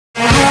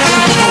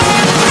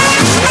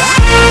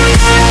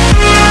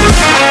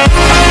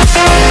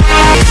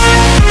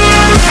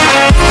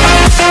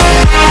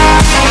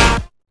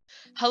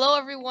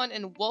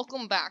everyone, and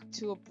welcome back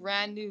to a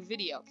brand new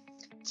video.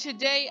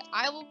 Today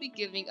I will be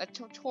giving a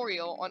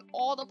tutorial on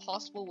all the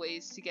possible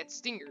ways to get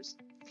stingers.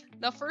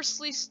 Now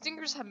firstly,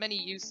 stingers have many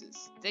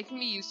uses. They can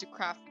be used to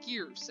craft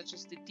gear such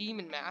as the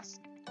demon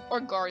mask or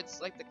guards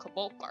like the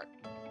Cobalt guard.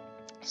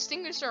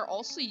 Stingers are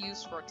also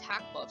used for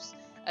attack buffs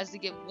as they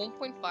give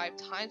 1.5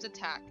 times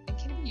attack and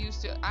can be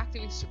used to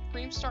activate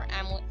Supreme Star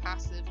Amulet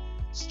passive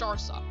Star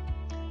Sock.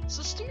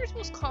 So stingers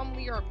most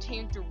commonly are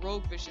obtained through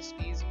rogue vicious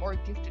bees or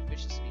gifted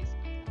vicious bees.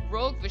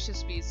 Rogue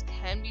vicious bees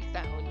can be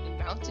found in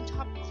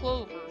mountaintop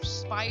clover,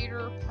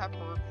 spider,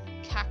 pepper,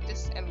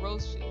 cactus, and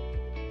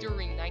rosefield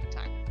during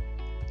nighttime.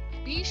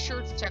 Be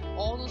sure to check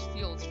all those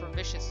fields for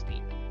vicious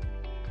bee.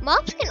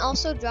 Mobs can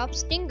also drop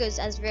stingers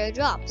as rare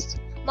drops.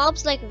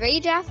 Mobs like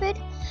Rage Aphid,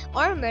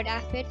 Armored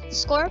Aphid,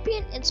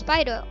 Scorpion, and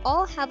Spider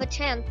all have a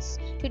chance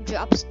to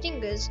drop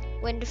stingers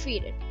when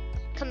defeated.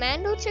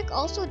 Commando Chick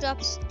also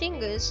drops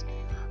stingers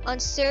on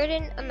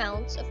certain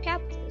amounts of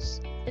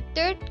captures. The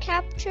 3rd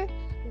capture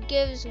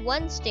gives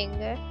 1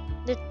 stinger,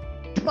 the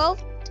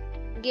 12th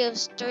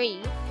gives 3,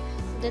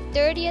 the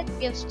 30th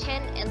gives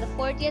 10, and the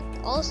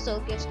 40th also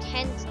gives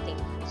 10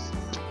 stingers.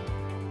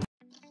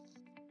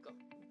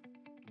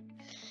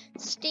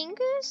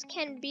 Stingers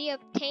can be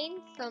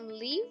obtained from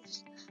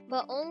leaves,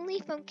 but only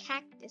from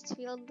cactus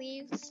field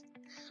leaves.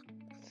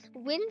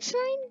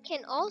 Windshrine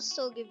can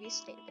also give you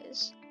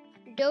stingers.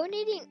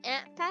 Donating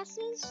ant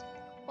passes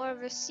or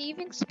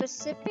receiving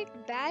specific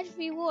badge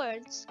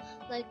rewards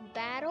like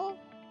battle,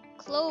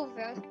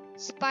 clover,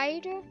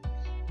 spider,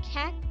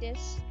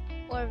 cactus,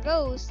 or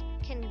rose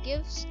can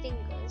give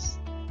stingers.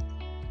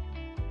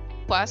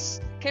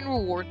 Quests can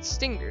reward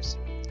stingers.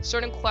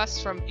 Certain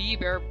quests from Bee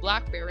Bear,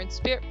 Black Bear, and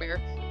Spirit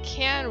Bear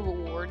can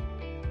reward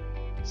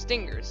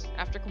stingers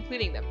after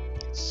completing them.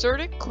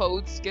 Certain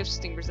codes give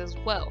stingers as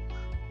well,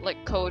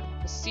 like code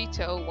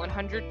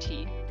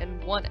Pasito100T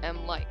and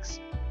 1M likes.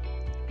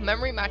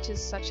 Memory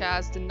matches such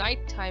as the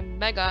Nighttime,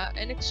 Mega,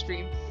 and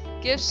Extreme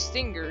give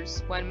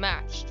stingers when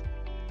matched.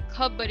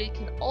 Cub Buddy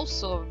can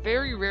also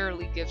very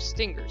rarely give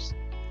stingers.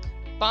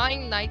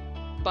 Buying Night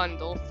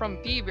Bundle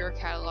from Bee Bear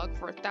catalog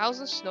for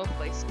 1,000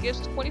 snowflakes gives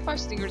 25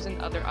 stingers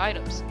and other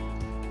items.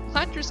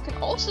 Planters can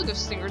also give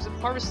stingers if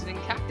harvested in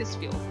Cactus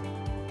Field.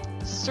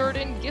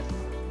 Certain gift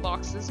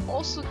boxes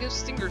also give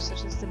stingers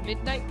such as the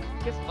Midnight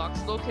gift box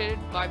located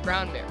by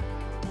Brown Bear.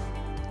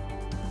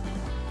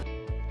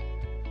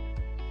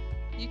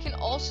 You can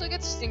also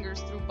get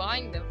stingers through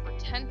buying them for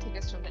 10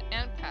 tickets from the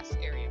Ant Pass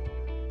area.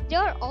 There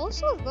are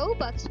also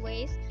Robux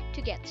ways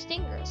to get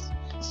stingers.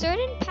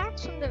 Certain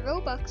packs from the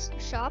Robux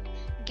shop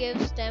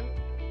gives them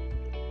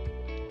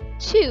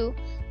 2,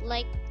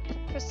 like the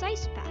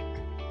Precise pack.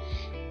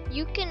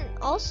 You can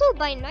also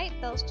buy night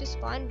bells to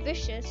spawn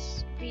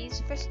vicious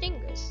bees for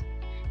stingers.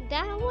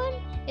 That one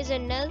is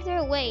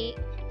another way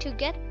to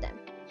get them.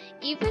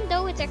 Even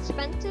though it's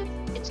expensive,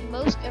 it's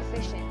most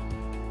efficient.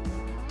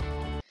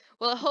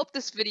 Well, I hope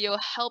this video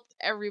helped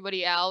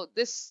everybody out.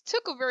 This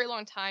took a very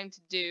long time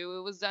to do.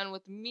 It was done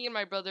with me and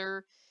my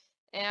brother,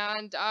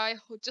 and I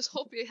just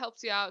hope it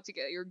helps you out to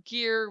get your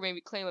gear,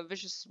 maybe claim a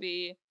vicious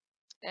bee.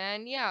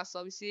 And yeah, so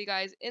I'll see you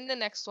guys in the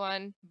next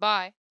one.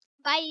 Bye.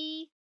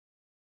 Bye!